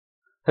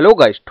Hello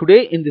guys,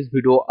 today in this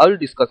video I will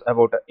discuss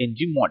about a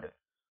NgModel.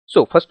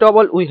 So first of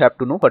all we have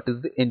to know what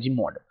is the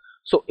NgModel.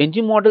 So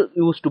NgModel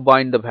used to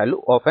bind the value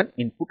of an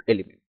input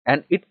element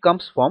and it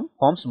comes from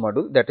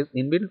FormsModule, that is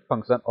inbuilt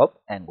function of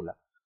Angular.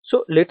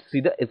 So let's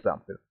see the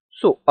example.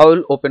 So I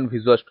will open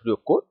Visual Studio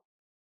Code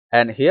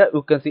and here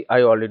you can see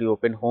I already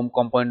opened home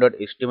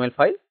component.html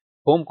file,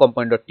 home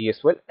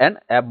component.ts file and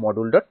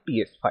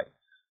appmodule.ts file.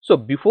 So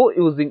before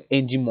using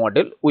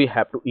NgModel we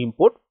have to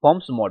import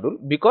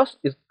FormsModule because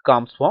it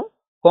comes from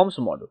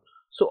FormsModule.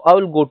 So I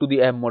will go to the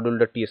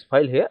appmodule.ts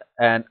file here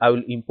and I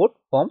will import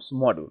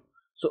FormsModule.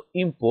 So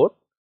import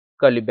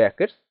curly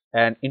brackets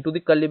and into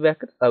the curly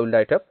brackets I will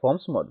write a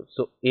FormsModule.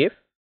 So F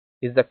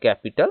is the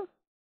capital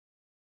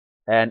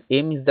and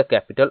M is the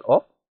capital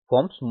of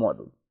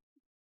FormsModule.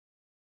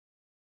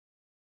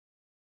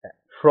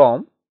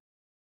 From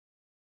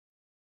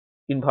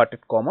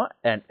inverted comma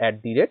and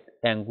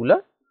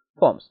 @Angular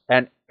forms,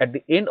 and at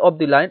the end of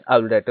the line I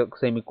will write a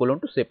semicolon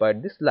to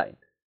separate this line.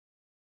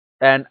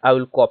 And I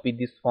will copy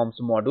this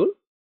FormsModule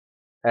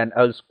and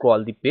I will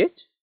scroll the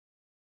page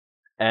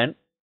and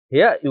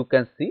here you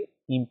can see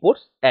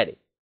imports array.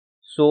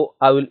 So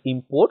I will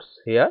import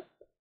here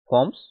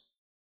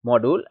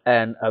FormsModule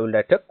and I will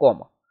write a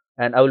comma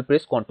and I will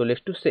press Ctrl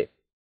S to save.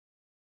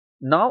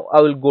 Now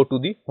I will go to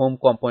the home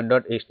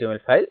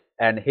component.html file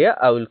and here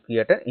I will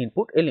create an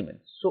input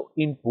element. So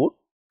input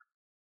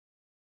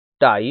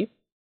type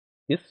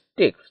is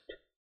text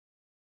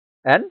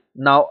and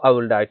now I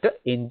will write a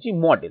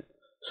NgModel.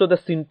 So the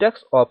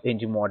syntax of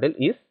NgModel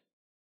is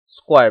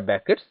square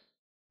brackets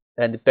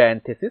and the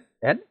parenthesis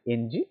and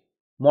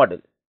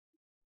NgModel.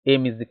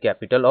 M is the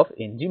capital of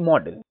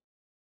NgModel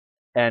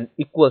and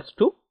equals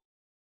to,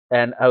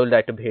 and I will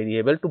write a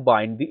variable to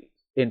bind the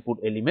input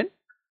element.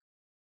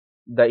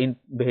 The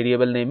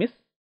variable name is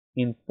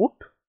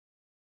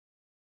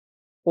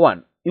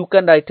input1. You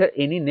can write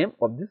any name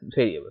of this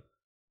variable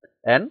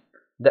and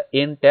the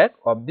end tag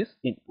of this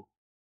input.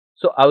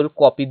 So I will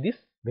copy this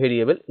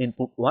variable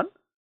input1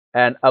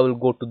 and I will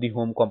go to the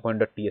home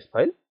component.ts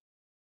file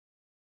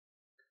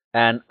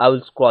and I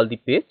will scroll the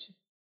page.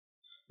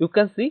 You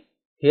can see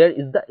here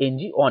is the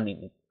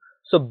NgOnInit.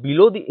 So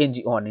below the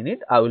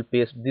NgOnInit I will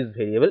paste this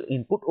variable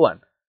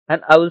input1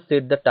 and I will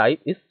set the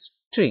type is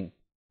string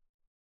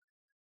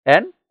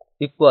and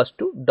equals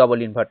to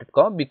double inverted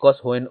comma,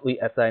 because when we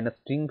assign a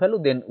string value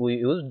then we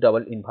use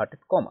double inverted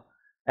comma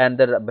and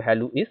the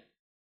value is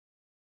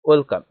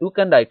welcome. You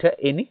can write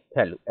any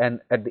value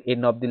and at the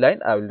end of the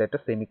line I will write a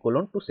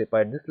semicolon to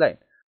separate this line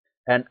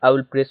and I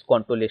will press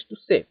Ctrl S to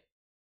save.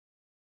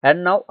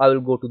 And now I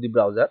will go to the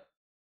browser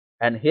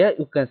and here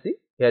you can see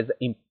here is the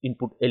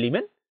input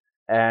element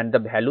and the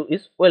value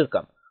is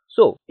welcome.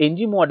 So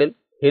NgModel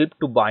help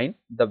to bind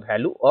the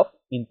value of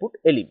input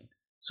element.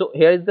 So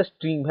here is the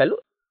string value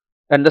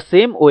and the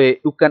same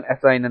way you can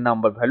assign a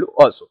number value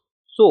also.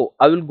 So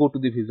I will go to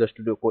the Visual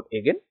Studio Code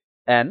again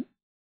and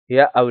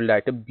here I will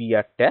write a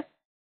br tag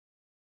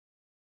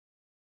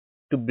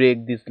to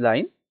break this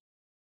line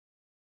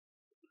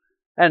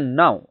and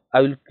now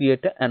I will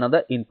create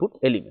another input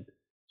element.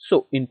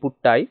 So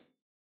input type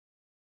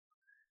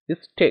is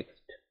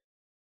text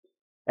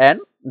and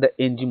the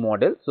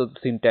NgModel, so the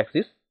syntax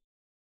is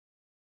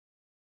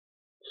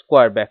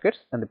square brackets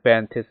and the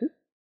parenthesis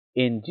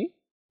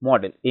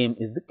NgModel, M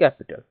is the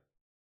capital,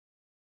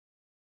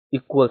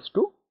 equals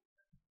to,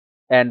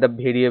 and the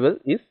variable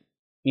is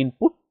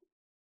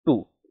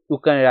input2. You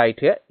can write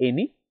here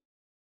any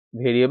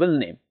variable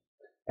name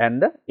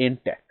and the end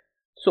tag.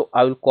 So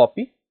I will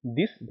copy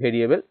this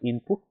variable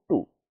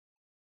input2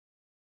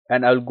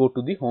 and I will go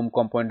to the home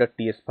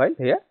component.ts file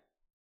here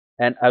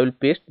and I will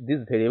paste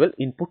this variable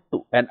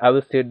input2 and I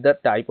will set the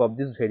type of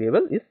this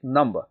variable is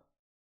number,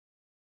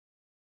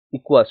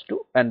 equals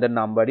to, and the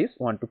number is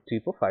 1 2 3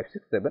 4 5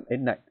 6 7 8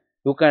 9.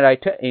 You can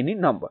write here any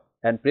number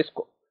and press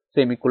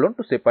semicolon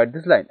to separate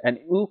this line and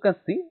you can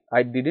see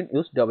I didn't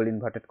use double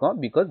inverted comma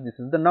because this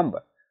is the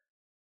number.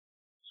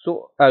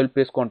 So I will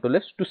press Ctrl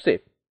S to save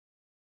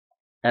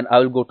and I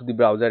will go to the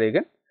browser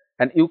again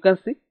and you can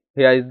see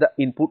here is the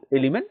input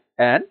element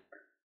and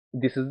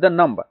this is the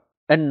number.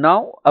 And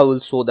now I will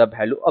show the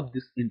value of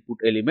this input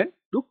element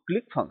to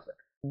click function.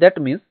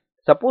 That means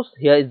suppose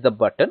here is the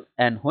button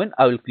and when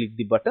I will click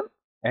the button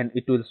and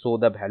it will show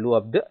the value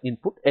of the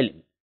input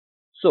element.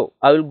 So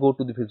I will go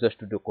to the Visual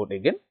Studio Code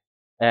again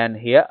and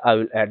here I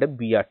will add a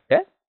br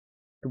tag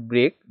to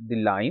break the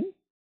line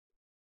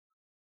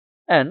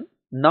and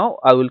now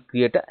I will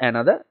create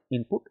another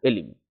input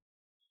element.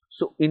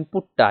 So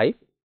input type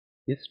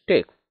is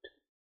text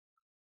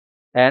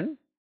and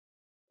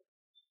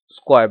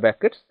square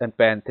brackets and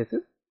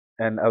parenthesis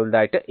and I will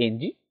write a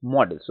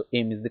NgModel. So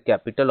M is the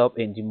capital of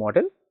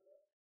NgModel,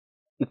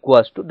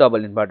 equals to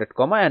double inverted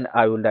comma and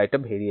I will write a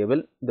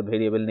variable. The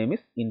variable name is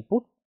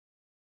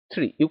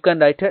input3. You can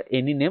write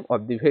any name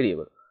of the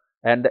variable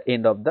and the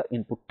end of the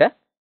input tag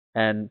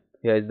and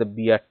here is the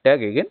br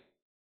tag again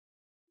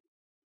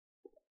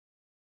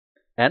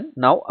and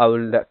now I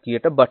will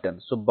create a button.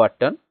 So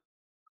button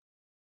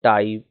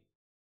type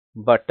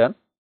button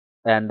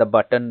and the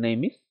button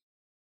name is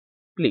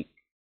click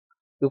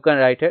you can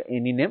write here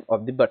any name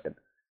of the button.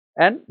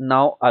 And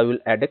now I will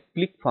add a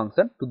click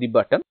function to the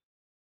button.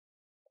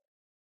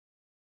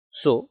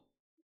 So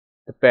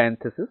the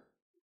parenthesis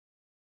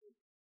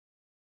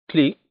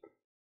click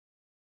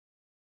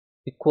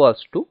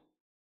equals to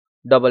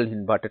double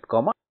inverted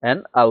comma,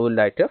 and I will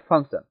write a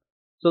function.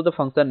 So the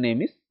function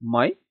name is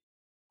my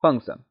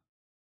function.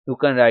 You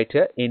can write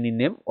here any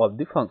name of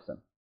the function.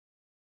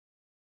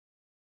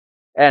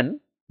 And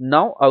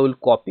now I will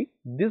copy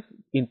this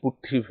input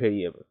 3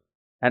 variable,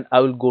 and I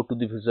will go to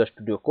the Visual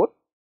Studio Code,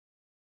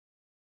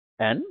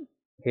 and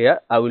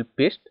here I will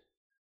paste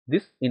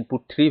this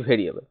input 3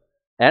 variable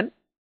and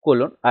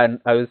colon, and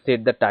I will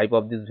set the type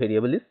of this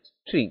variable is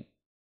string,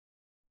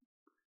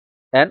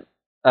 and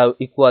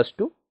equals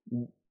to,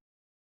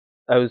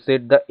 I will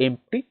set the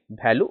empty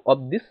value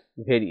of this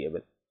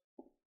variable.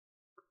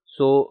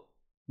 So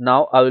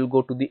now I will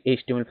go to the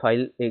HTML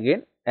file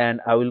again,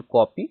 and I will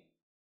copy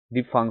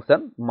the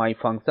function my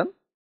function,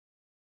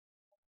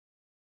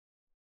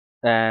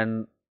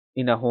 and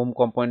in a home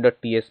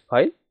component.ts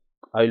file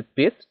I will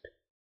paste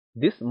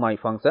this my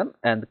function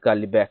and the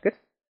curly brackets,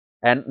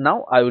 and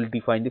now I will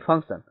define the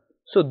function.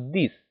 So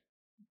this,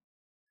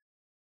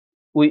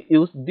 we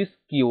use this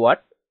keyword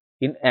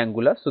in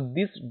Angular. So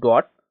this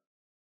dot,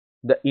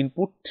 the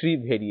input 3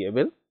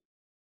 variable,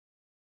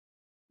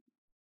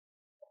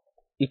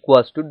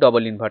 equals to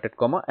double inverted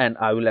comma, and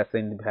I will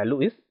assign the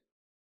value is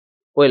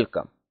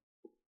welcome,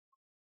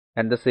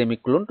 and the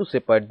semicolon to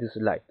separate this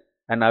line,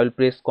 and I will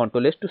press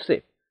Ctrl S to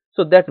save.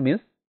 So that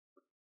means,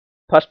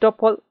 first of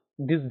all,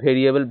 this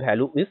variable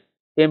value is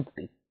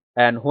empty,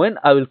 and when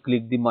I will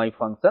click the my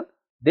function,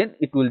 then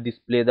it will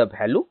display the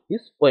value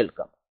is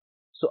welcome.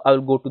 So I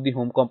will go to the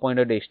home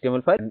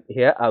component.html file, and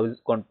here I will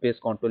press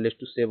Ctrl S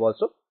to save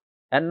also,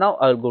 and now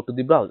I will go to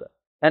the browser,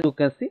 and you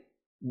can see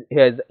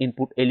here is the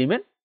input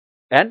element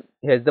and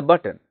here is the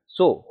button.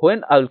 So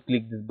when I will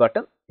click this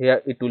button,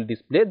 here it will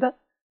display the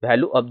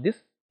value of this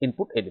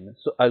input element.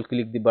 So I will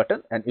click the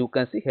button, and you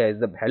can see here is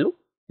the value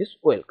is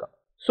welcome.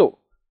 So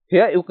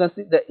here you can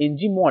see the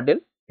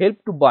NgModel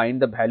help to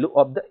bind the value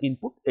of the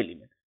input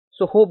element.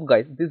 So hope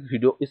guys this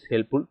video is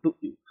helpful to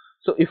you.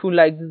 So if you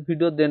like this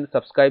video, then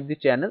subscribe the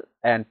channel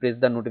and press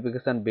the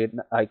notification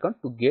bell icon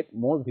to get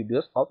more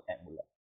videos of Angular.